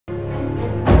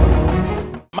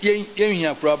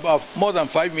about more than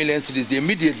 5 million cities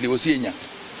immediately was here.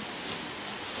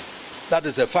 That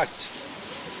is a fact.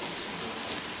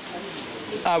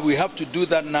 We have to do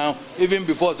that now, even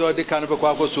before the kind of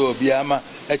so Biama,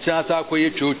 a chance I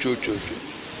quit chu.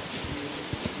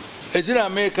 It's in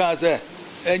America,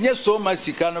 and yes, so much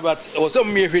Sikana, but was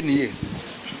some mere here.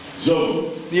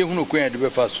 So, you who can't be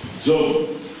fast. So,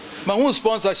 my own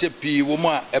sponsorship,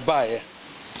 woman, a buyer.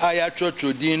 I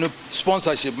actually Dino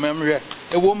sponsorship memory,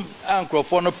 a woman, uncle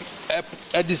for no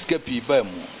escape by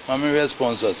my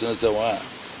sponsors, and so on.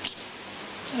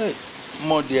 Hey,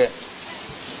 more dear.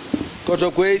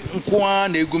 Kotoko,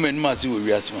 Kwan, a woman must be with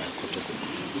my Kotoko.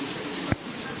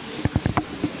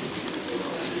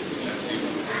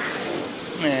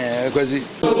 Because it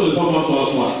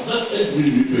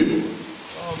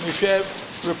Michelle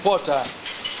reporter,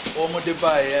 almost the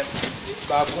buyer,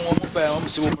 back home by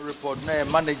almost report,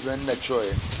 management,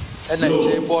 natural, and I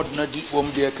board not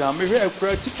the account. We have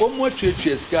practiced one more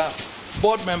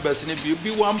board members in it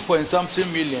be 1 point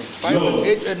something million,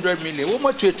 800 million, one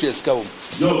more churches come.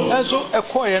 And so a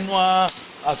coin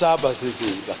as our buses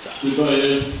is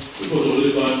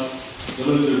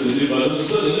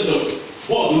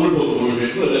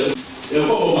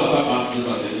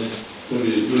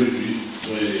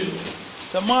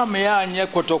the mammy and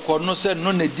Kotoko no said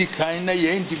no decline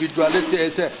individuality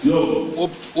said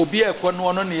Obi a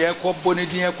one on the air called Bonnie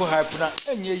Hypna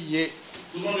and ye.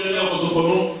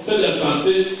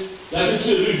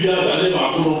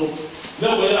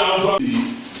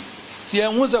 Here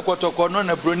was a Kotoko non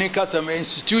a Brunica some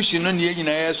institution on the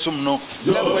Yen Sumno.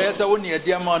 That was only a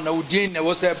diamond, no din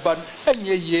was a bun and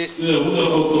ye.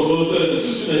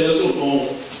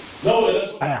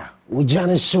 We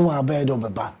just show our bed over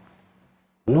back.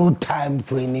 No time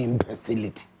for any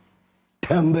imbecility.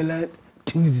 Timberland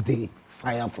Tuesday,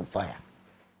 fire for fire.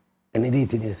 And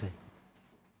it is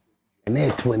and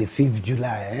then 25th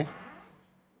July,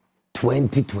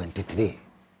 2023.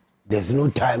 There's no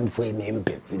time for any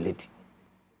imbecility.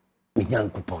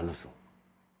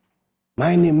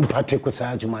 My name is Patrick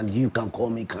Osajuman. You can call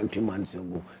me Countryman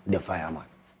Songo, the fireman.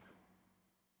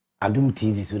 Adom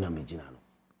TV Sunamijinano.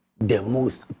 The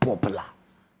most popular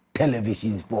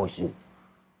television sports show.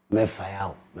 Me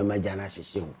fire, me majana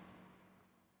show.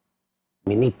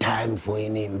 Me need time for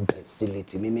any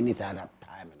imbecility. Me need that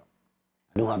time.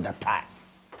 I don't have that time.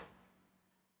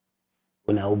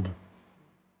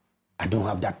 I don't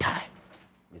have that time.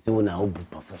 Me say when I be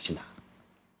professional.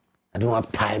 I don't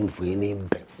have time for any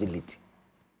imbecility.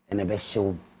 And I be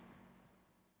show.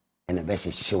 And I be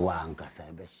show ankasa.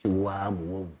 I be show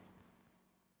am.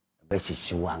 I be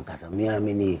show ankasa. Me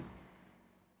amini.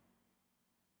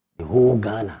 The whole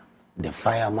Ghana, the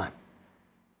fireman,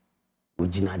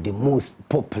 which is the most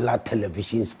popular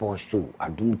television sports show,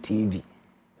 Adom TV,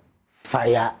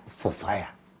 Fire for Fire.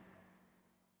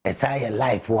 SI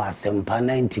Life was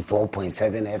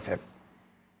 94.7 FM.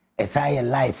 SI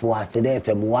Life was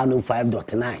FM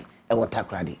 105.9.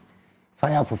 Ewatakradi.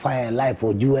 Fire for Fire Life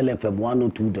for Jewel FM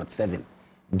 102.7.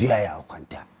 Diaya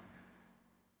Okwanta.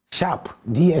 Sharp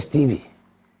DSTV.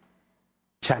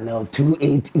 Channel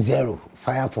 280,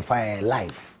 Fire for Fire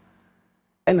Live.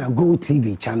 And a Go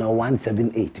TV, Channel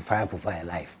 178, Fire for Fire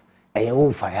Live. And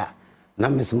you fire, now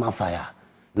miss my fire.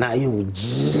 Now you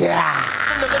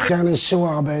can show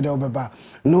our bed over.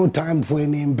 No time for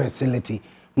any imbecility.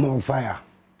 More fire.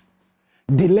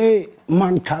 Delay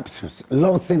man capsules.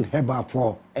 Lawson Heba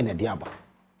for and a diaba.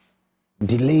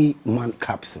 Delay man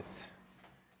capsules.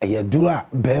 And you do a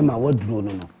bema what drew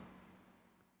no.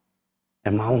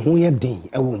 And my own way din,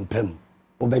 I won't pem,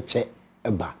 obeche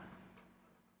eba.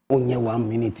 Only 1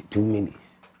 minute, 2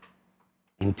 minutes.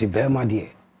 And Tibema dear,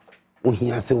 when he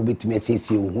has a bit message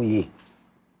you who ye.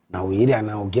 Now we are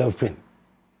now girlfriend.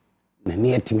 Na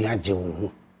near to me, I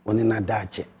joe, one in a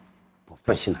dache,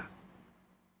 professional.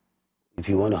 If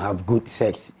you want to have good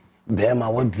sex,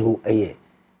 Bema what drew a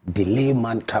delay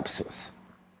man capsules.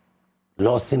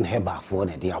 Lawson Heba for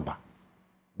the diaba.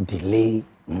 Delay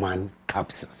man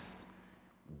capsules.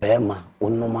 Bema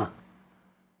onoma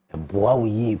e boa wo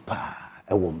yi pa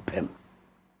e wo mpem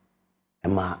e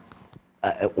ma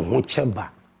ho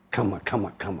cheba kama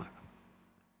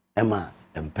e ma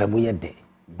mpem ye de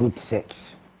good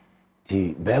sex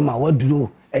ti Bema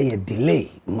waduro e ye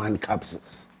delay man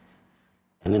capsules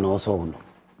and then also no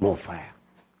more fire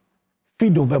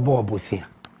fido bebo obosia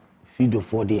fido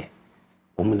for there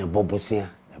o me ne bobosia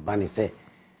e ba ne se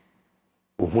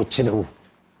o ho chire wo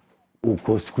o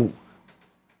ko school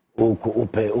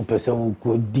ope se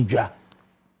ko digwa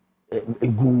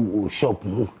egu shop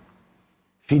mu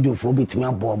fido fo bitimi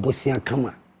abo obosia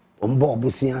kama ombo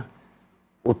obosia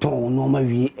o ton no ma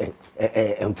wi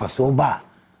emfaso ba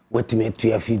wetime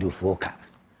to afido foka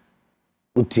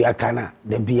utua kana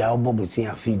da bia obobusin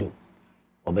afido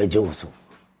obeje wo so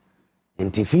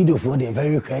enti fido for the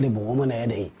very credible woman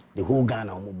the whole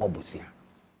Ghana omobobusin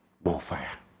more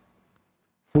fire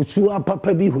futua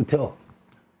papa bi hotel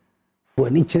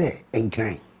for ni kire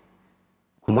enkran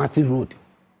Kumasi Road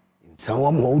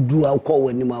Sawam ho du akọ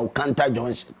wani ma Kanta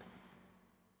Junction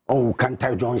on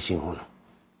Kanta Junction ho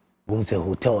no say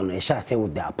hotel no sha say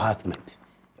with the apartment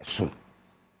so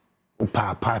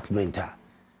upa apartment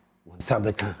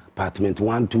sabeka apartment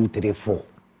 1 2 3 4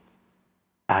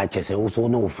 a chese also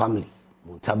no family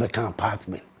sabeka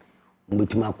apartment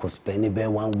mbitima ko spend be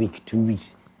 1 week 2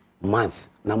 weeks month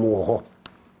na mo ho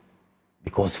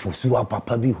because for Suwa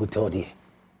Papa bi hotel there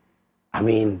I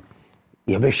mean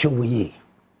you be show we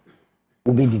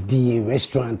ubi di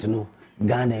restaurant no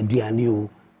Ghana aduane o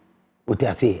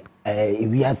uta say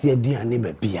we ase aduane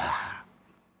ba bia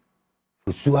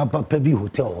for Suwa Papa bi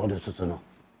hotel ho so no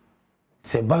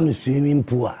se ba no swimming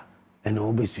pool and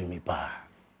obe swimming pa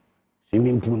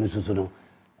swimming pool no so no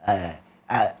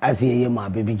as ye ma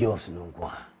baby girls no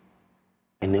kwa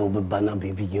and obe bana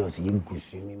baby girls ye go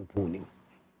swimming pool ni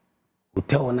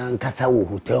hotel na nkasa wo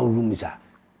hotel rooms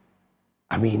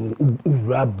I mean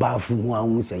ura bathroom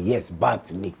one say yes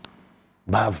bath ni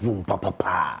bathroom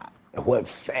papa e ho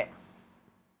fe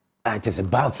just a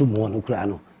bathroom one kura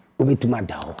no obetuma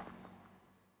da ho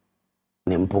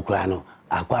ne mpokura no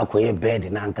akwa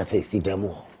bed na nkasa esi dem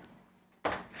ho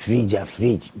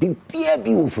fridge bibia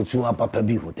bi wo Futua Papa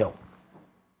bi hotel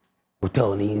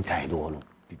ni inside one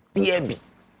bibia bi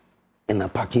in a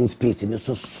parking space in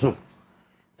so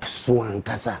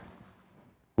ankasa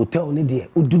hotel ni there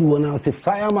uduru wona say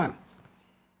fireman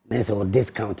na say o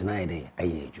discount na dey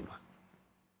aye adwuma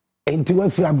enti wa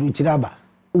fira bruchiraba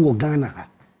wo Ghana ha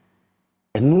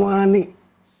eno ani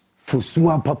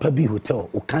Futua Papa bi hotel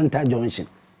o Kanta Junction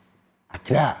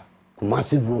Accra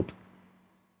Kumasi Road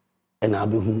and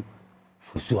abehu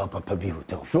Futua Papa bi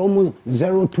hotel from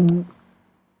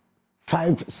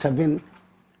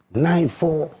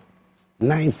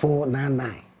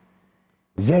 0257949499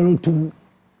 0257949499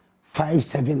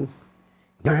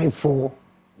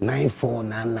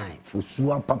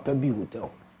 Futua Papa bi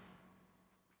hotel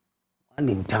one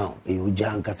in town e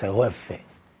ojan kasa hofe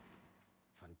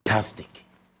fantastic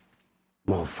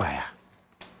more fire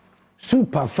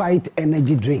super fight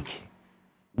energy drink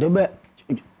the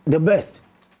best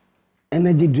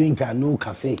energy drink and no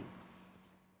cafe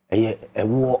a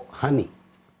honey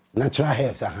natural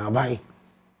herbs and buy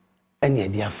any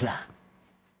diafra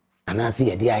and I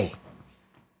see a di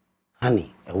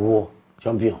honey a war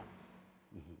champion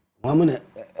one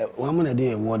minute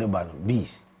do a water bottle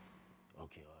bees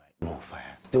okay all right more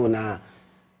fire still now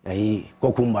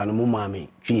kokumba no mumami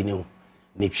twi ne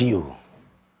ne twi o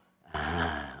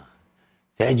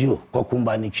Sergio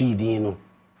kokumba ne twi din no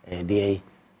the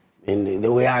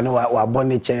way I know wa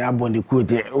bonne chair abonne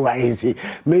coat why say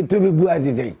me to be bu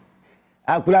azizai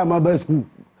akura ma ba school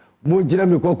mo jira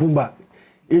me kokumba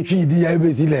e twi din ya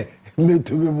be sile me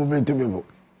to be bu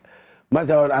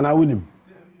masa ana wunim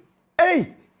hey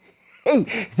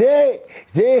say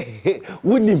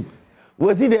wunim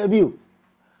wasi there bi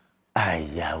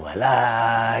aya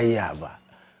wala ya ba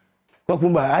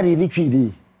kokumba ari ni twi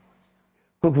din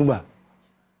kokumba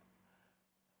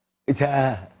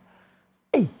ita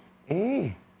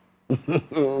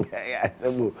ya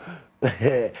sabu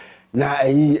na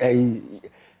ai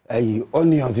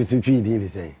onions to twi din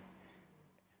say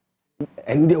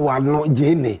and the one no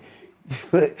jene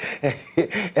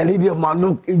and the man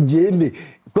no jene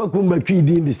kokumba twi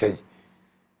din say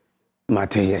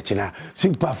mate ya china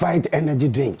super fight energy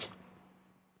drink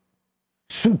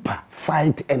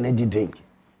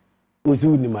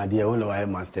uzu ni madia wona wa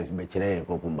masters be kire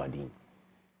kokumba din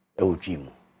e otwi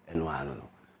mu eno ano no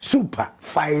super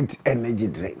fight energy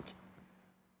drink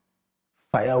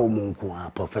fire omunku a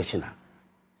professional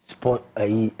sport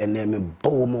eneme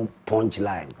bomo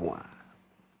punchline ko a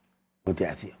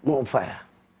otiasi mo fire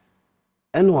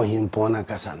eno himpo na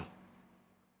kasa no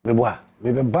me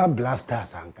be ba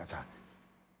blasters ankasa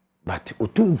but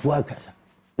Otumfuo akasa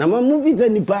na ma movies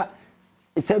nipa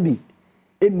sabi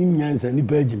enim nyansa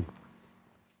nipa agim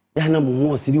ya na mo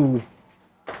ho siri wo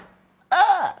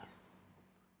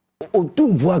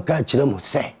Otumfuo aka kire mo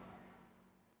se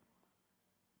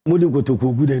mo de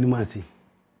Kotoko guda ni mase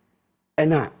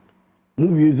ena mo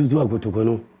wie zuzu Kotoko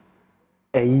no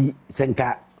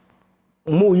senka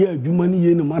mo ye adwuma ni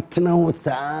ye no matena ho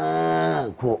saa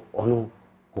ko ono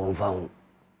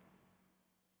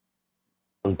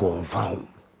confirm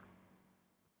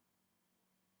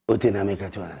otena meka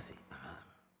chwana se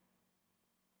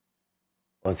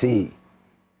o say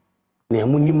ne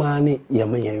munimane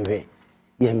yemenwe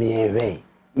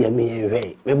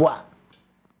me boa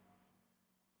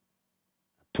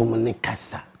tumne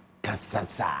kasa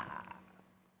sa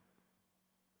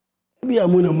bi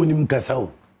amuna munim kasa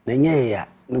o na nye ya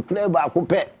no kura ba ko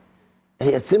pe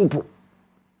e simple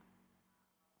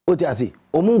o ti ase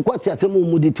o mun kwati ase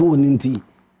mu de ti woni nti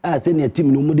a se ne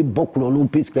tim no mu de bokro no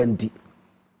piskanti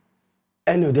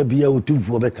ene da biya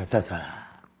Otumfuo be kasa sa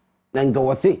na nga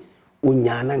wose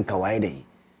onyana nka wai dai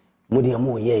mu de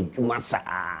mo ye adwuma sa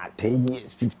 10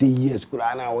 years 50 years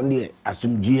kura na won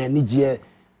asumdue ni je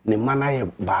ne mana ye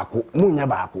baako munya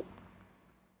baako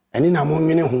eni na mo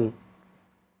nwene ho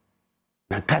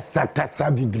na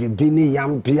kasa bibribe ni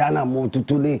yampia na mo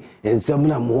tutule ensem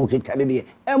na mo kekade de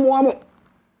emo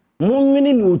mo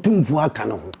nwene ni Otumfuo aka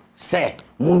no ho se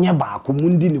munya baako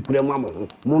mundi ni kura mo ho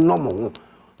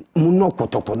mo no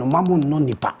kotoko no mamo no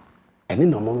nipa eni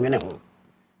na mo nwene ho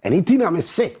eni ti na me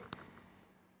se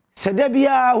da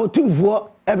bia Otumfuo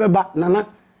ebeba nana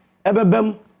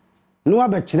ebebam no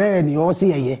abekire ni o se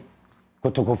yeye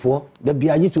kotokofo da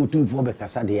bia yi Otumfuo be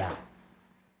kasa de ya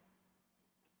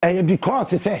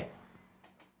because say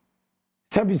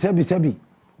sabi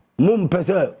mum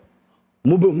pese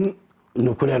mu be hu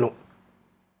no kure no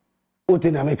o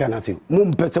te na meka na se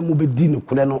mum pese mu be di no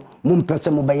kure no mum pese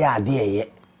mu be ya ade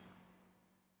ye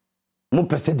mu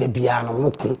pese da bia no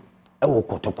nko e wo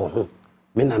kotoko ho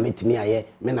me na metimi aye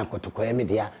me na kotoko e me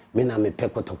dia me na me pe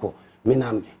kotoko me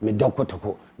na me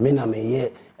dokotoko me na me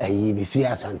ye ayi bi firi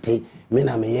Asante me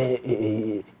na me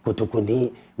ye kotoko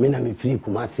ni me na me firi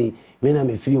Kumasi me na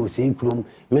me firi Osei Krom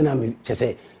me na me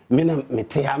chese me na me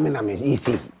tea me na me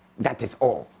isi that is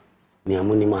all ni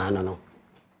amuni maana no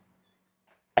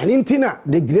anintina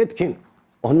the great king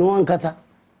ono ankata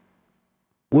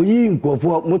oyi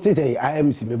nkofo mo se say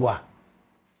IMC me boa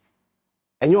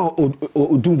enyo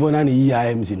Otumfuo na ni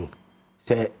IMC no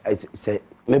se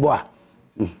me boa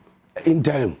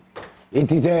interim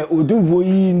it is a Otumfuo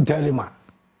yi interim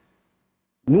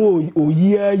no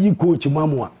oyi yi coach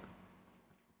mamwa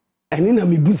eni na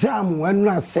mibusa mu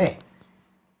anura se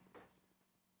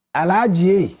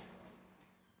alaji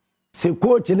se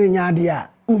coach ne nyaade a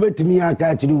ubetimi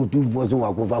aka chiri Otumfuo so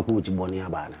wakofa coach boni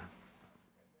abana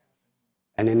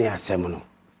eni ne asem no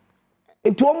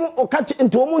etuomu okachi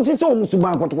entuomu nsisa omu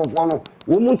suban kotokofo no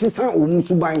omu nsisa omu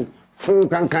suban fun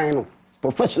kankan no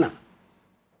professional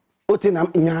otina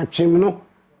nya twem no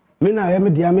me na ayeme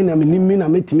dia me na me na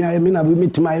metimi ayeme na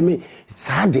metimi ayeme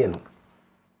sade no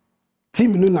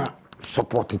team no na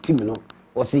support team no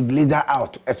o say glazer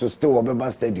out eso still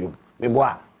Obeba stadium me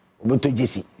boa obeto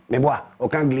jesi me boa o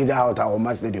kan glazer out at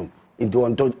Obeba stadium into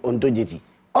onto jesi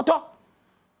oto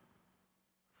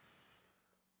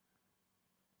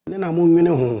ne na mo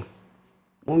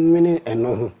nwene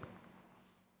eno ho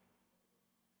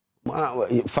ma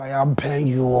fire bang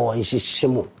you o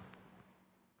ishishimo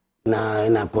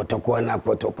na kotoko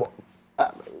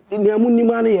ni amuni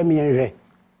ma na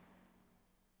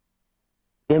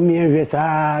yemienhwe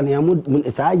sa ni amu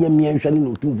sa yemienhwe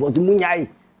ni Otumfuo si munyai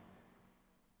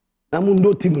na mu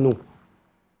ndo tim no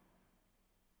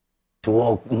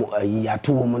to ya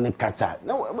to mo ne kasa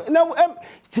na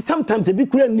sometimes e bi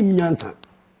kura nim nyansa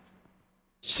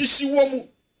sisi wo mu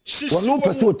wono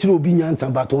pese o tire obi nyansa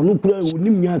but wono kura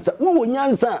onim nyansa wo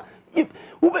nyansa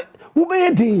ube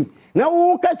yedi na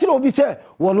wo ka kire obi se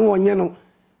wono wonye no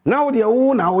na wo de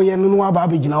wo na wo ye no aba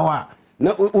abegina wo a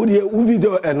na wo de wo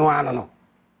video eno ano no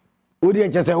wo de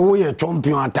chese wo ye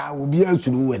champion ata obi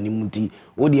ansuru wani muti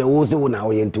wo de wo se wo na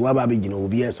wo ye nti wa ba abegina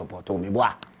obi e support me bo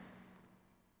a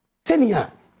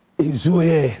senia ezo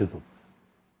ye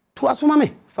to asoma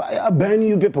me fire burn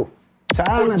you people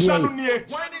sana dey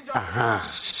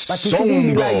but it shouldn't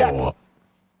be like that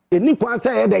eni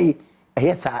kwansa ye dey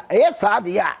eyesa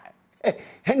dey a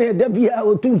ene da bia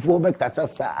Otumfuo be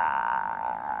kasasa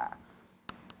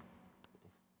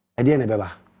ade ne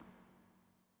beba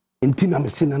entina me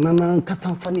sina nana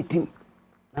kasa fani tim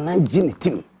nana jini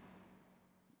tim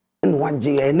eno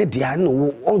waje ene dia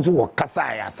no onzo wo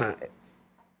kasa ya san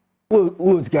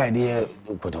who's guy there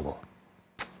Kotoko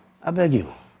I beg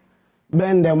you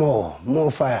bend them all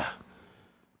more fire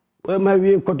well my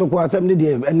we Kotoko assembly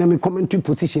there and me commentary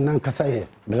position nan kasa here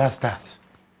blasters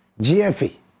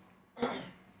GFA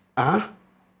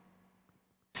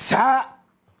sa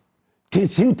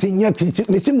tisi tinya krisi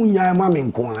nisi munya ma me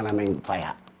nko ana me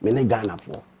fire me ne Ghana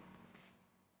for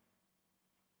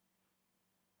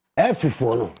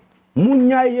F4 no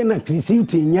munya ye na krisi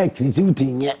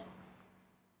tinya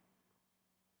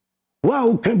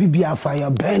wow can be a fire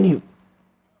burn you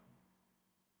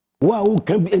wow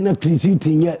can be na krisi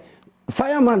tinya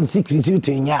fireman si krisi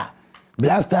tinya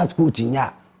Blasters coach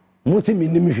nya musi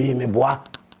minim hwe me boa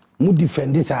mu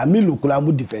defend sa Milo kula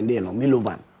mu defend no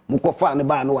Milovan mu ko fa ne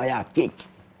ba no ya cake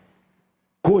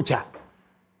coach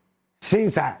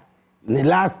since the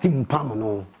last team pam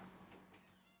no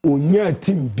onya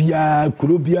team bia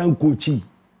kuro bia coachi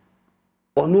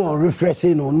ono on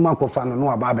refreshing no ma ko fa no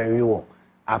aba ba wi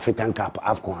African Cup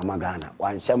Afcon Amagana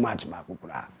wan share match ba ko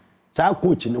kura sa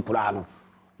coach ne kura no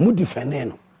mu defend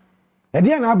no e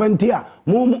dey na abantia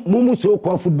mu so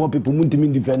call football people mu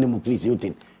team defend mu Chris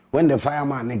Hilton when the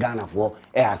fireman ne Ghana for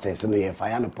air access no ye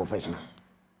fire no professional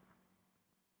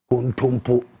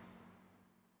kontompo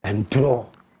and throw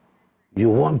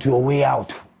you want your way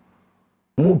out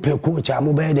mu pe coach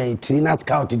mu be dey trainer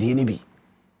scout di ni bi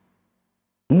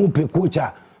mu pe coach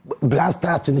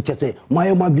Blasters ni chese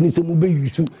mayo magni se mu be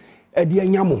yusu e de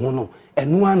anya mo ho no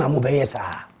eno ana mu be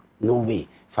yesa no way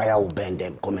fire will bend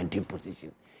them commenting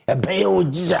position e be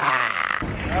oja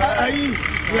ai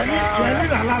yani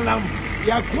lalam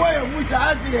ya koya muta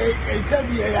azi e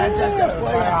sebi ya jaja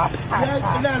koya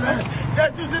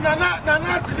ya tuzina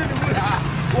na tidi mu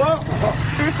wo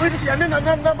yani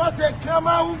na ma se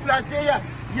kama u blate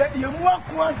ya mu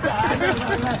akwa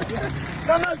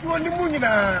sa na so ni mu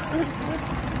nyina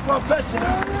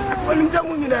professional. When you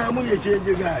tell me that I'm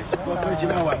change guys,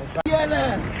 professional one.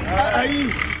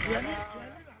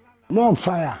 More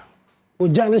fire.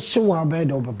 Ojane showa bed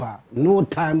obeba. No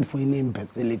time for any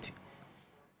imbecility.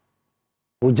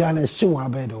 Ojane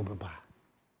showa bed obeba.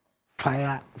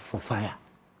 Fire for fire.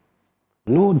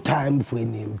 No time for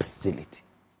any imbecility.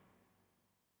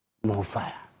 More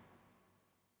fire.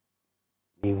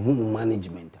 In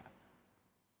management.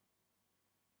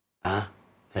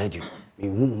 Said you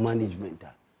in management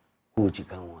coach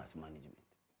can was management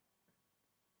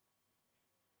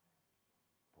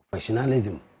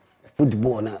professionalism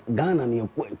football na Ghana na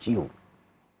yakwanchi o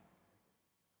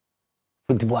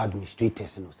football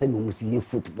administrators no say no musi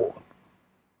football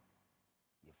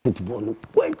no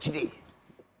kwanchi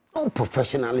no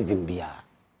professionalism bia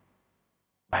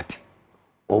but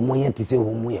omo yete say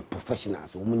omo ye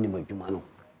professionals omo ni madwuma no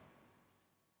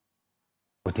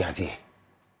what you say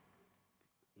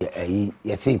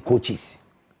you say coaches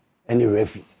any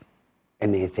referees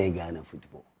and they say Ghana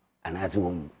football and as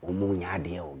omunya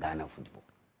de o Ghana football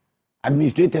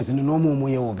administrators no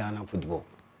more o Ghana football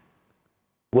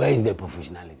where is the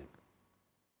professionalism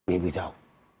maybe without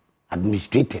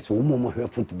administrators omo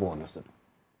football no so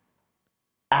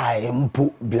I am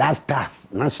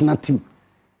Blasters national team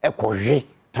ekoje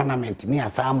tournament ni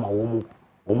asama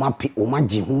oma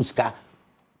jihunska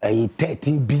a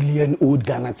 13 billion old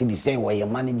Ghana city say were a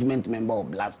management member of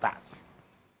Blasters.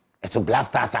 So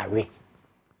Blasters are way.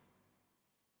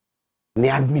 The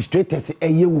administrators a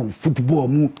year football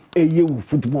mu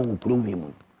football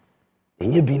program.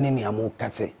 And you been any amo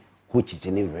kase coaches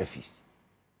and referees.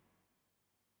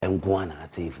 And Guana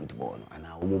say football and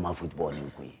our woman football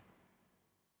in Queen.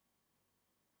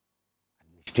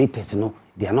 Administrators no,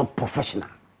 they are not professional.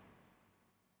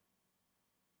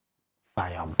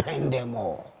 Fire, burn them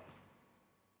all.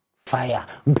 Fire,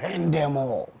 burn them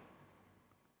all.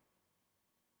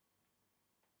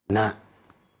 Now,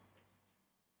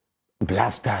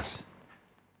 Blasters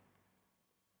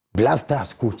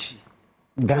coach,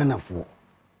 Ghana for.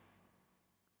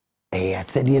 I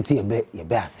said yes, you be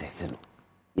assessing.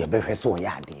 You be so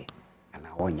yadi, and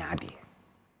I want yadi.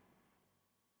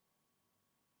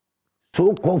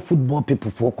 So-called football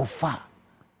people for far.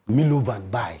 Milovan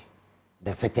by.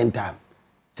 The second time,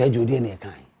 said you didn't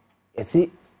kind. You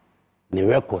see, the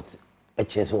records,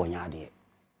 HS one yard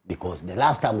because the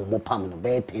last time we moved Pam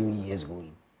 10 years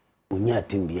going, we near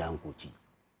Timbi and Kuchi.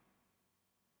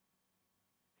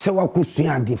 So what could see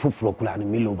and for Flocula and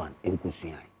Milovan in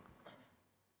Kusian?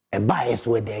 A bias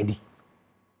were daddy.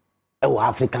 Our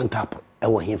African Cup,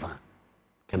 our Hiva,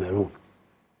 Cameroon.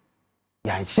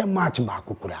 Yeah, so much back,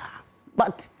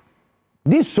 but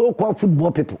these so-called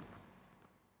football people.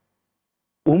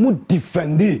 Omu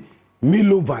defend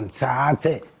Milovan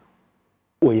say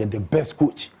or you the best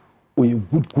coach or you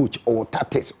good coach or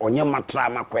tactics or your matra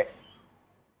makwe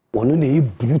or no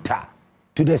brutal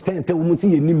to the extent say omu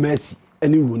see any Messi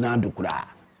any Ronaldo kura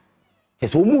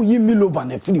yes omu yi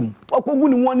Milovan e film okogu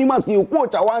ni won ni mas ni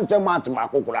coach a wan say match ba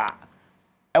kura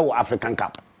e wo African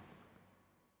Cup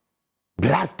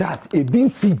Blasters e bin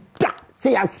sita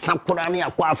say asakura ni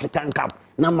akwa African Cup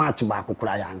na match ba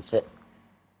kura ya nse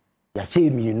ya say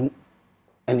mienu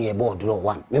ene e board draw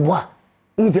one me boa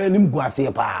unse nim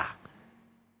guase pa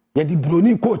ya di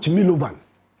broni coach Milovan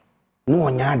no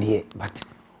onya de but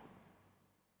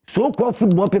so called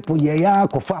football people ye ya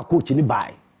kofa coach ni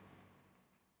buy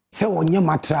say onye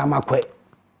matra makwe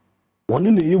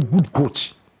one na good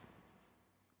coach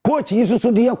coach yi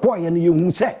so de yakọ ye no ye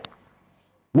hu se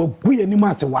wo gu ye ni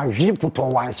ma se wa hwe poto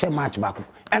wa hye match back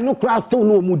eno kra still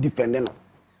no mu defend no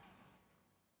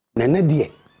na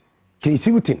de Chris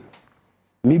Hilton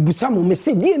me busa mo me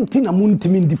se de enti na mu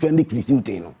ntimi defend Chris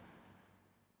Hilton no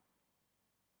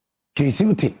Chris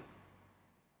Hilton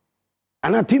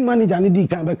ana team manager ni di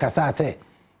kan be kasa se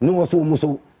no wo so mo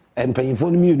so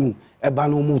empanyifo no mienu e ba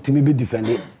no mo timi be defend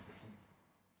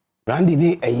Randy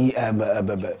ni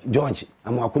George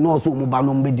amako no so mo ba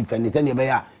no be defend se ne be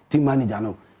ya team manager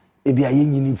no e bia ye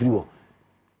nyini free wo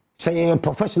say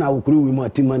professional okuru we mo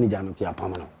team manager no ki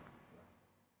apama no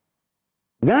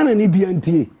Ghana ni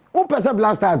BNT o pesa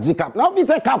Blasters G Cup now be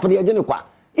say cup de je ne kwa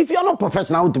if you are not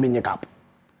professional to me cup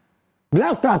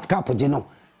Blasters Cup je no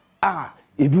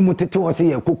ebi mo tete wo say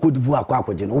ye Cote d'Ivoire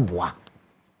akwa je no boa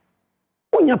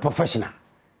onya professional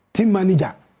team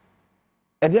manager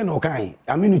ede no kan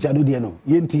Aminu Chado de no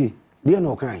yentie de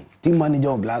no kan team manager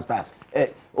of Blasters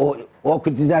or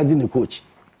criticizing the coach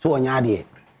so onya de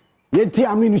yentie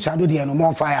Aminu Chado de no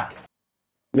more fire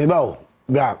me ba o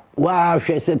bra wa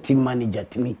hwese team manager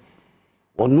timi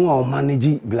onu o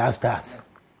manage Blasters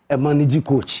e manage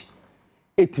coach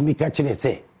etimi ka kire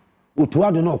se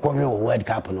otuado no kwwe o World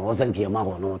Cup no o sanke ma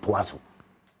ho no to aso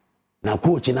na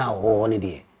coach na o ne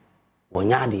de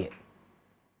onya de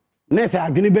nesa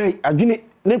adwene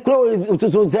ne kro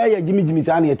to say ya jimi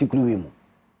sa na yetikru we mu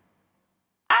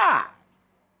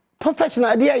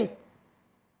professional de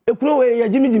ekro we ya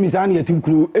jimi sa na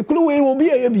yetikru ekro we obi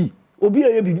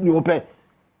ya bi ni ope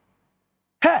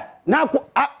na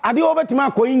ade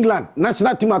obetima ko England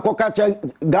national team akoka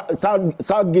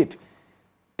Southgate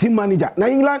team manager na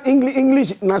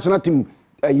English national team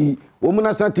women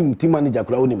national team manager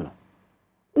kura onim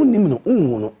no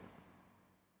unhu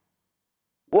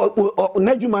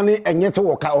Najumani enye se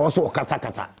woka also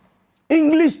kasa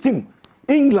English team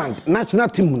England national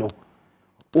team no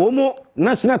omo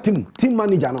national team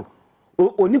manager no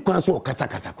oni kwa so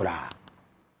kasa kura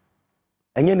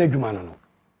enye Najumani no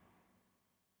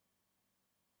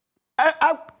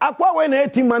akwa we na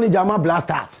team manager ma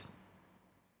Blasters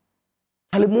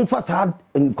ale mun fa sa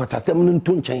nkwasasem no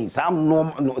ntonchen sa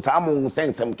mo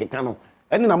sensem keka no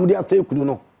ene na mudi asa ekuru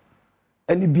no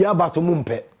ene bia ba so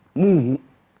mumpe munhu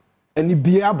ene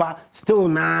bia ba still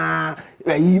na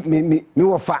me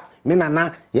wofa me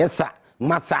nana yesa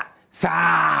masa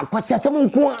sa kwasasem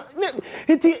nko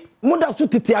iti muda so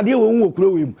tete ade wo nwo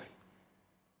kuro we mu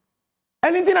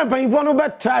ene tina panfo no be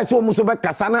try so mu so be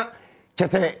kasana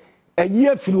chese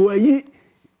year flu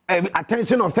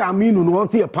attention of say Aminu no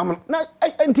see a permanent na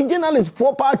anti-journalist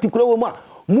for particular woman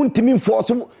muntimi force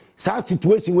some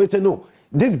situation we say no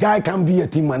this guy can be a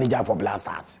team manager for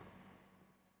Blasters.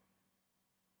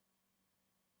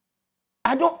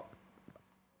 I don't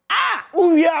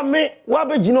we are me wa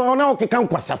be jino na o kekan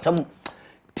kwasasam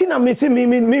tina me say me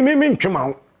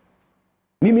ntwema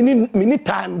me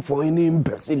time for any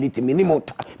facility me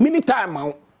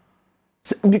time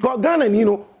because Ghana you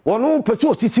know one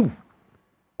person sisi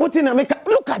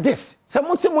look at this.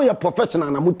 Some say mo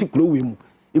professional na mo ti kuro we mu.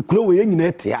 E kuro we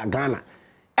nyina te Ghana.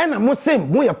 And mo say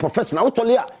mo professional. What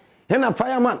tole a na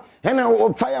fireman,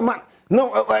 fireman.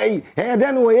 No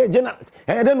then we generals.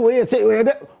 Then we say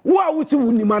wo a wo si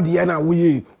wuni ma de na wo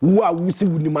a wo si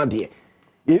wuni ma de.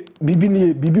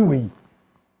 Bibi we.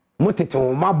 Mo tete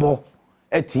wo mabo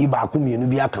eti ba ko mienu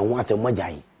bi aka ho asem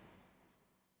magyae.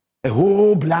 A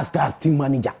whole Blasters team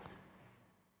manager.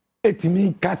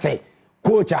 Etimi ka say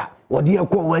coach wodi e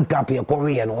ko World Cup e ko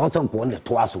we no won ko ne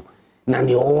to aso na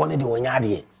ne o ne de wonya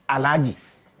de alaji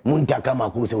muntaka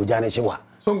mako se ojane hyewa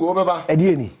songo obeba e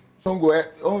de ni songo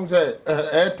on say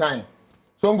air time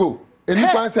songo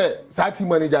eni pan say sa team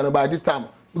manager no by this time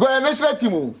because national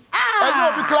team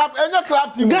enyo bi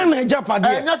club team Ghana Japan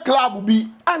enyo club bi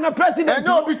and president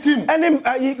enyo bi team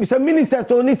and some ministers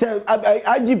to ni say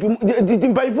IGP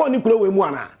team by for ni kuro we mu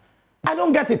ana I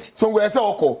don't get it. So we say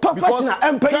oko professional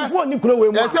and pay for ni kuro we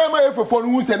mu. Say my for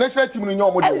no say national team no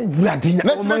nyom de.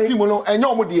 National team no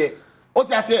enyom de. O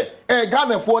ti ase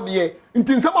Ghana for de.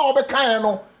 Ntin nsema obe kan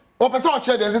no. O pese o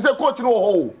che de say coach no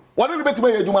ho. Wonu no betima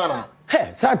ye adwuma na.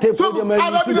 Hey, Sate for the man.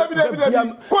 Coach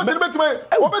no betima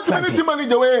o betima ni team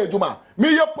manager we adwuma.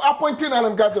 Me ye appointing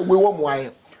and guys we wo mu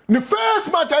aye. The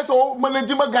first match I saw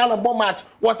management Ghana bomb match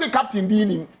was a captain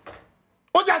Dini.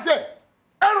 O ti ase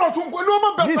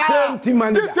this same team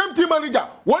manager.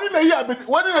 What in a year?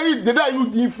 Did I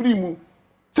use free mu?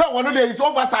 So one day is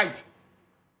oversight.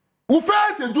 Who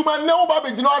first and Juma no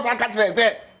baby you know as I catch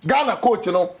say Ghana coach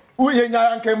you know. Who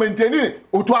nya can maintain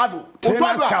Otuado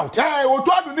scout.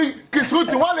 Otuado ni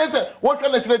Kisuti one say what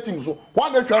can national team so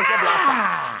one day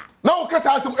Blaster. Now kasa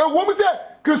asem e wo me se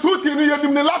Krisuti ni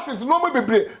yenim ne latins no me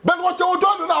bebre but what you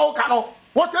do na wo ka no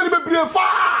what any bebre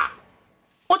fa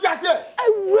what you say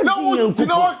now you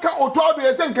know ka oto do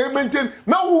ye say nkan maintain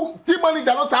now team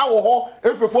manager no sa wo ho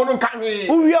efefo no nka hwe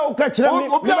uwie wo ka kire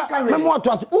me me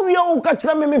oto as uwie wo ka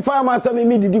kire me fa ma ta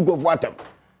me didi go for atam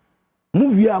mu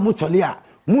wie a mu tole a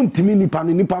mu ntimi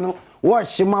nipa no wo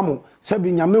hyema mo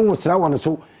sabi nyame wo sra wo no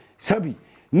so sabi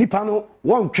nipa no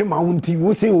won twe ma wo nti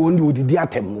wo se wo ndi odidi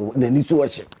atam na ni so wo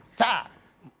hye sa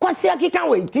kwasi akika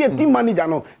we tie team manager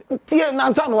no tie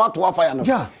nansa no wato afa ya no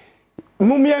yeah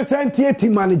mumien sentie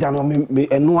team manager no me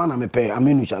eno ana me pe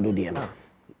amenu shado de na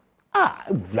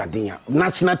Vladimir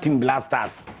national team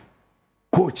blasters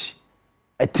coach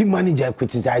a team manager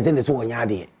criticize the so wonya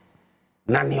de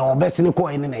na ne obesene ko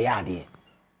ene na ya de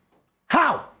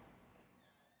how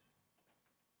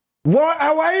what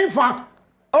away fa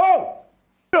oh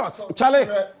yes chale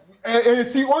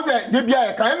see once they be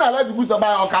can na let go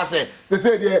somebody on case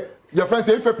say dey your friend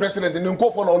say if a president in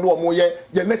nkofo no lo mo ye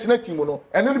national team no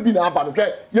ene no bi na aba no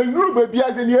hwe ye nuru ba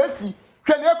bia de ne ati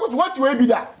hwe ne ekot what we bi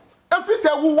da if say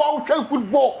wo wa hwe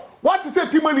football what say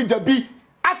team manager bi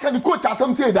aka the coach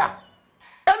asem say da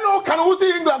eno kan wo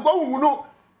say England go hu no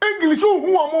English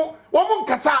hu wo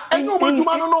nkasa eno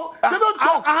majuma no they don't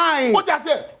talk what I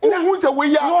say hu say we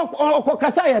ya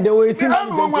okokasa ya de we team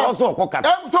manager also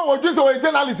okokasa so we just we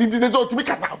journalist in this so to be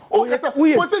kasa okasa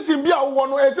position bi a wo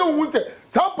no e say hu say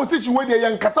some position we dey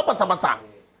yan kasa patabata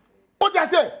what I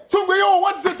say so we you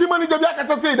what say team manager bi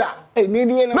akasa say da na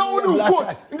wonu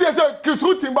coach they say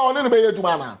Krisuti ba one no be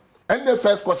yejuma na and the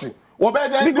first question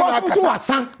because yes,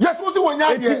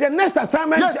 the next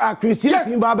assignment are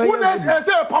Christian Baba. Who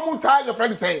say Pamusa, your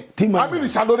friend saying, I mean,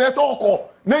 shadow, there's all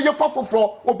call. Nay, your for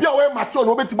or be away mature,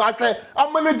 no better by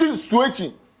I'm managing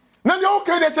situation. Now, you're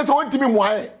okay, that's just one team.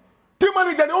 Why? Team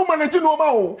manager, no managing no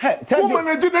more. Who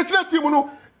managing national team? No,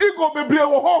 ego be brave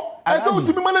or I told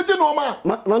team manager no man.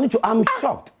 I'm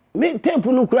shocked. Me,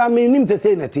 temple no cry, me, him to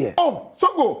say that here. Oh, so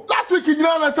go. Last week, you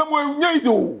ran somewhere,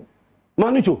 Yazo.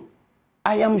 Manucho.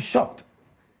 I am shocked.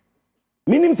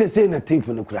 Minim say na tape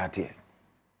no kurate.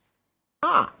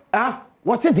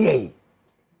 What's it here?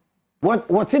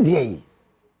 What's it here?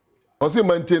 I say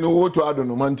maintain o to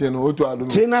adono maintain o to adono.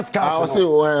 Trainer scout. I say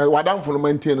wadam for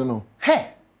maintain no.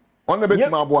 Hey. On the bet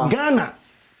ma boa. Ghana.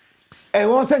 I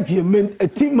was a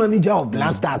team manager of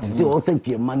Blasters say also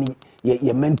pay money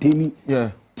you maintain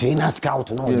trainer scout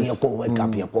no dey call World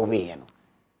Cup here ko we no.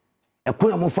 E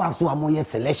kuna mo fa so amoye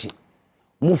selection.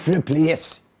 Mo free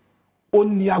players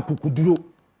oni akukuduro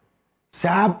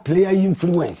sa player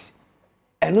influence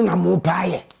eno na mo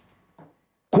paaye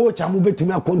coach amu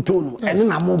betumi control no eno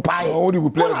na mo paaye all the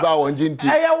players ba won jinti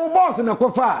wo boss na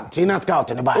kofa trainer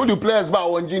scout ne ba all the players ba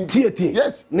won jinti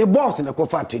yes ne boss na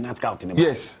kofa trainer scout ne ba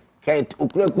yes kait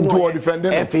okuraku no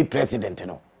defender FA president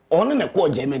no ono na ko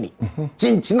Germany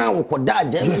chinchina wo koda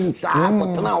Germany sa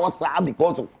akotena wo sa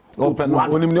because of open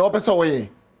onim ne opesa wo.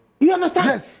 You understand?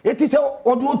 Yes. It is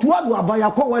Otuadu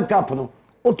abaya ko World Cup no.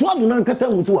 Otuadu na nkasa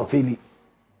mutu wa feli.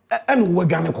 Enu we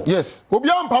gane ko. Yes.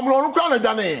 Obi am pamlo no kra na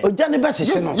gane. Ojane be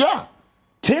hye no. Yeah.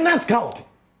 Trainer scout.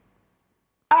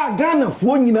 Ghana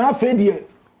fo nyina afa de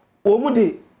omu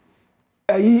de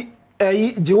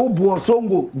Jeobuo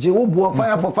Songo, Jeobuo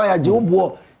Fire for Fire,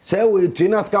 Jeobuo say we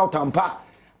trainer scout ampa.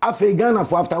 Afa Ghana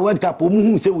for after World Cup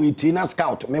omu hu say we trainer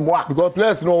scout me boa. Because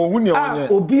players no hu ne onye.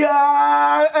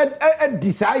 Obia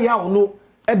desire no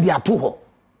e de ato ho.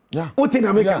 Yeah. Oti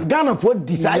na make Ghana for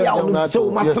desire no so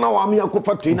matena wa me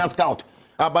akofa trainer scout.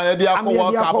 Abaya de akwa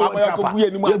World Cup, abaya ko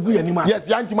bu anima. Yes,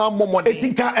 yantima momode.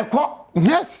 Etika ekọ.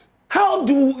 Yes. How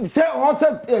do say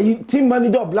also team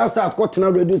manager of Blasters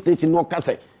Cotton radio station no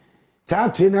kase. Say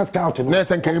trainer scout no.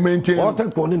 Ness and can maintain. Also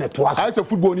ko ne to as a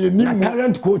football ni nim.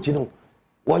 Current coach no.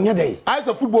 Wonye dey. As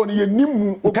a football ni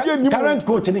nim. Obi nim. Current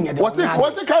coach ni dey. Was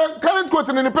it current coach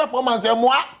ni performance e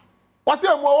moa. Was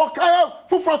it moa kaya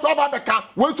fufro so ababeka.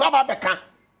 We so ababeka.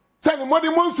 Say ni modi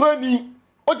mo so ani.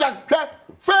 O just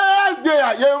first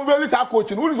day you very sa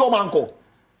coach ni. Who is o manko?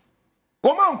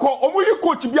 Omanko omuyi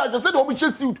coach bia je say omu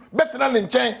chesi better than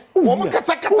nchen omu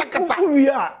kasa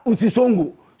uwia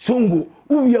usisongo songo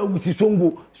uwia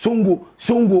usisongo songo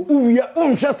uwia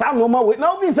unhwe sa no ma we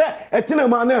na obi say etena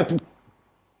ma na atu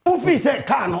ofi say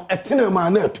car no etena ma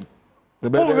na atu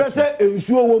obi say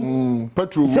ensuo wom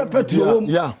petrol wom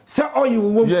yeah say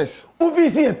oil wom yes ofi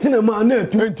say etena ma na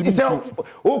atu say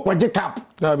o kwaje cap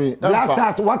last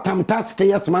tax what time tax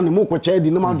payers man mo ko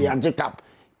chedi no ma de age cap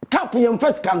cap yem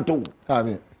first canto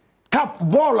cap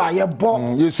ball a ye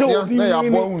ball so na ya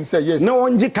ball say yes no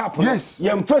onje cap yes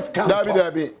yem first canto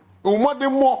dabi umode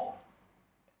mo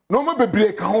no mo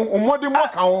bebre ka ho omode mo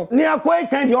ka ho ni akwai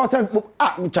kan di o say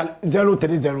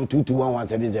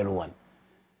 0302211701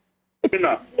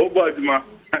 na obaduma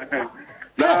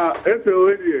na efe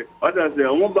wedi what I say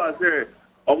omo ba say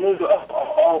omo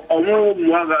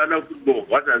muaga na football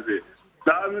what I say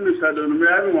that minister don't me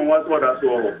I mean what I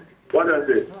so what I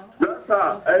say that's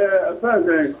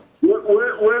friend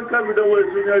when come with the way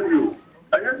to you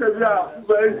I just say ya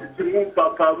very to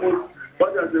papa mo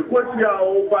what I say coach ya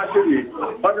o passion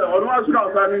but on was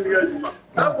not standing here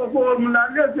that for na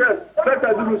get that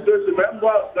administration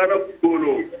member Ghana football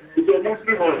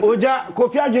Oja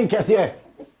Kofi Adwin kese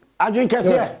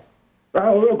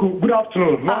good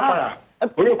afternoon no fire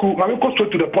Oyoku mami go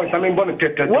straight to the point I mean born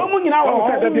tete wo mu nyina wo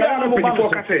mo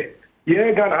ka say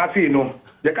ye Ghana afi no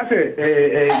ye ka say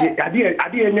ade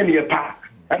enye ne ye pa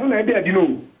I don't know ade no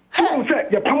who say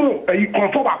ye pam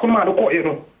confirm akoma no ko ye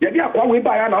no ye dia akwa we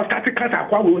ba ya na start class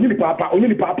akwa we only papa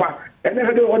and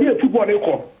then the ode football e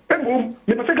ko emu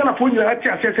me pese Ghana fo nyina ati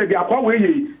asese bi akwa we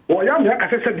ye o ya me aka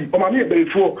sese bi o ma me be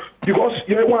fo because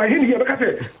ye wa hin ye be ka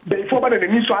say be fo ba na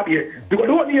ni so ade because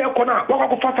the one ye ko na wa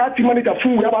ko fa team manager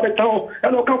fu ya ba be tawo e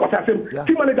no kan kwasa sem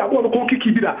team manager bo no ko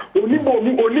kiki bi da onimbo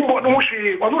no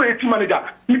hwe o no team manager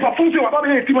ni pa fu se wa ba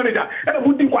be team manager e na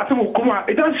budi kwasa mo ko ma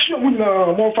e dan shi mu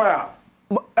na mo fire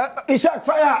Ishak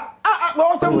fire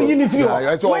but what we yin free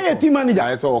why your team manager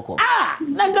na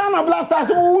Ghana Blasters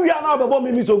who you are now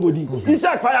be me so godi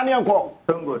Ishak fire na enko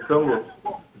Songo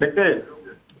bete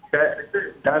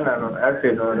Ghana no I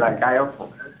say no like I have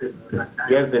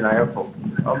yes been I have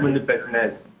how many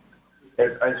personnel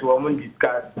and so we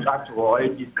discuss after we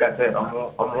discuss ma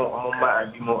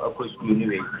adimo across school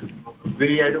anyway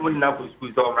we don't na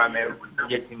school so ma me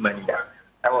get team manager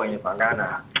I want you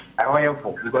Ghana I want you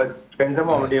because when some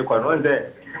of the con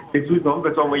the two don't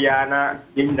be so we are na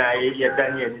in na ye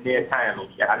Daniel near time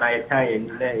and I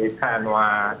time in time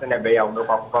wa na be ya no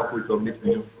kwa ku so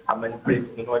between amen place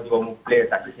in what you play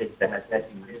that is concern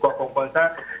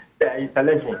the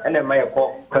installation and then my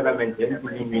parliament in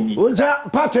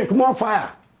Oja Patrick more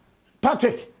fire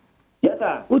Patrick yes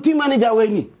sir team manager we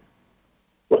ni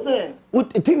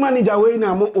what's it team manager we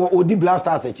na odi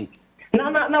Blasters echi No,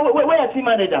 where team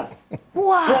manager?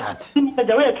 What? Team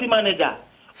manager, where team manager?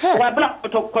 Why black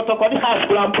Kotoko house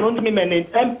will am front me manage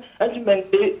and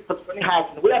Kotoko house.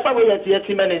 We are where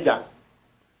team manager.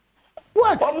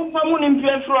 What? Mamun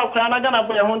influence from Canada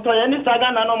for your home to any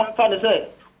saga no man father say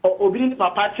or obedient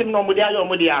papa team no mudia or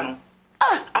mudiano.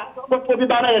 I thought for be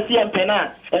banner see and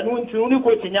pena and went to only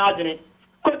quote in Yardini.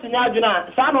 Quote in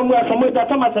Yardina, son of where some way that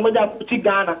Thomas and Mudia put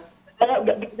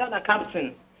Ghana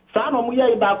captain. Sana mu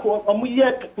ye ba ko mu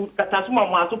ye katasuma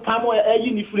mu aso pamo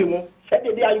e ni free mu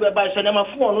e dey ayu e ba hye na ma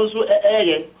phone no so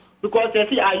ye because they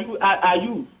say are you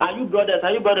brothers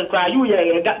are you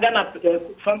ye Ghana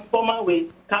former way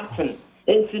captain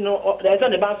enti no there is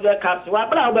the bounce captain wa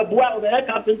bra we bua we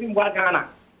captain team wa Ghana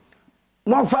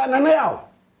mo fa na na yaw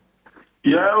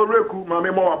ya oreku ma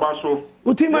me mo wa ba so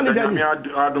uti manager ni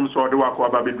Adom so de wa ko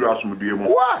aba bedru asomdue mu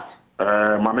what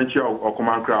Mamenchi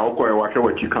Okomankra Okoye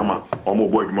Wahwe Chikama Omo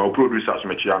boy my producers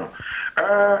mechiano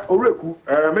Oreku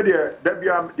media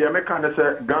debia de meka ne se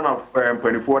Ghana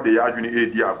 24 de adwini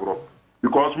edi agro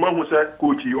because mo hu se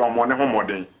coach omo ne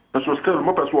homoden so still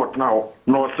mo person what now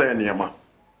no say niema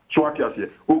so atiase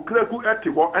Okreku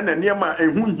etibo ene niema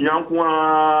ehu hianko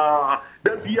a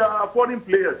debia foreign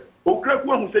players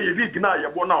Okreku hu say league na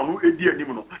yebo na no edi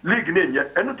anim no league na enye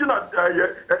enu ti na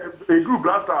a group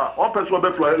blaster one person be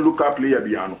play local player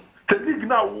bia no the league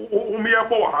na o me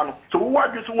yebo ha no so wo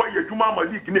adwe so wo yadwuma ma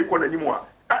league na ekọ na anim a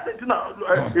ati na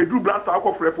a group blaster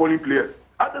akọ for foreign players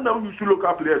ati na use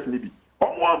local players ni bi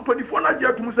omo 24 na je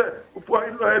atum say for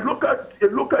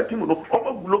local team no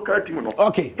omo local team no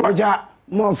okay Oja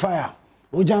more fire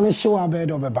Oja no show abed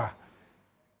obeba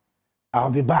I'll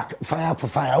be back. Fire for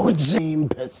fire. Gym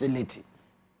facility.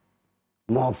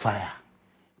 More fire.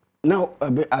 Now,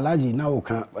 Alaji, now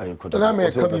can I may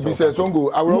come be say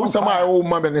songo. I will some my old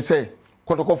mama and say,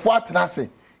 Kotoko fat nase,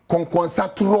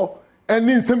 consatro, and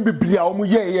in some biblia,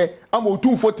 ye, I'm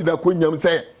Otumfuo to the Queen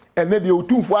say, and then the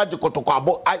Otumfuo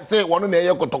Kotoko. I say one on the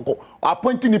Kotoko,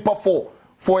 appointing it for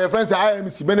a friend's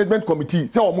IMC management committee.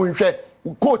 So,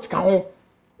 coach can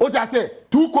what I say,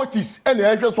 2 coaches and the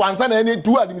extra ones and any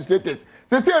 2 administrators.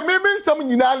 They say, maybe some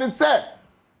in Ireland say,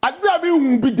 I'd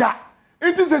rather be that.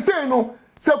 It is a say, no,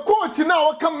 so coach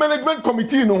now come management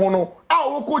committee, no,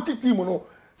 our coach team, no.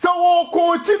 So,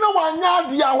 coach, no one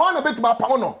yard, I want a bit about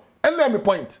Pauno, and let me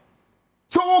point.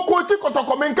 So, coach,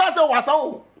 Kotoko, Menkasa was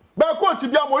out. But coach,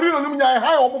 Morino, I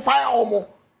hire or fire or more.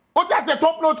 What I say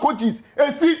top notch coaches,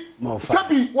 see,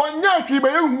 Sabi, 1 year, if you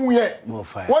may who ye,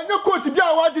 1 year coach, be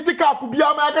a white ticket up, be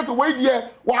a market away, dear,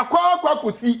 while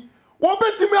Quack see. What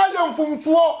bet me I am from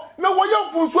Swore, no one young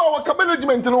from Swore,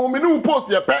 management, and woman who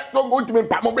post your pet, don't go to me,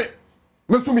 Pamobe.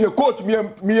 Monsieur, me a coach, me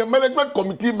a management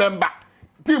committee member.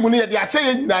 Team near the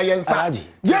Ashay in Iron Sadi.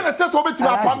 Jenna says over to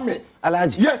my family.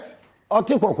 Yes, I'll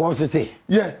take what wants to say.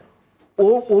 Yeah.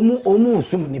 Omu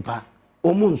sum nipa,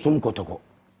 omu sum kotoko.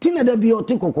 Tina de bi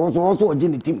otiko ko also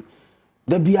ojini team.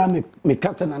 De bia me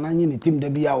kasa na nanyi ni team de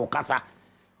bia o kasa.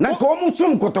 Na ko omu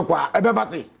sum kotoko a ebeba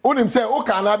se. Onim say o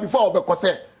kana before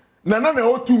obekose. Na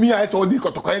o to me I saw di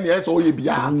kotoko ni I saw ye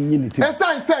bia.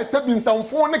 Esan say sebi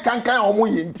nsamfo ne kankan omo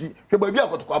ye nti. Hwe ba bia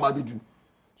kotoko aba bedu.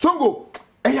 Songo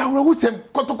eya wura sem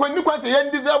kotoko ni kwa say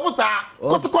ye deserve sa.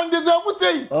 Kotoko deserve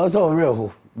say. Also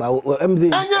real but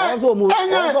MZ also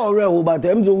real but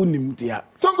MZ unim tia.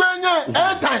 Songo enye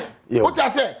airtime. What I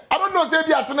say, I don't know say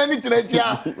be atena ni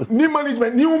chire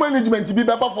new management be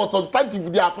better for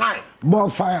substantive they are fine.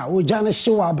 Bonfire o jana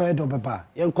show abed obeba.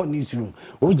 Yen ko newsroom.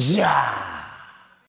 O ja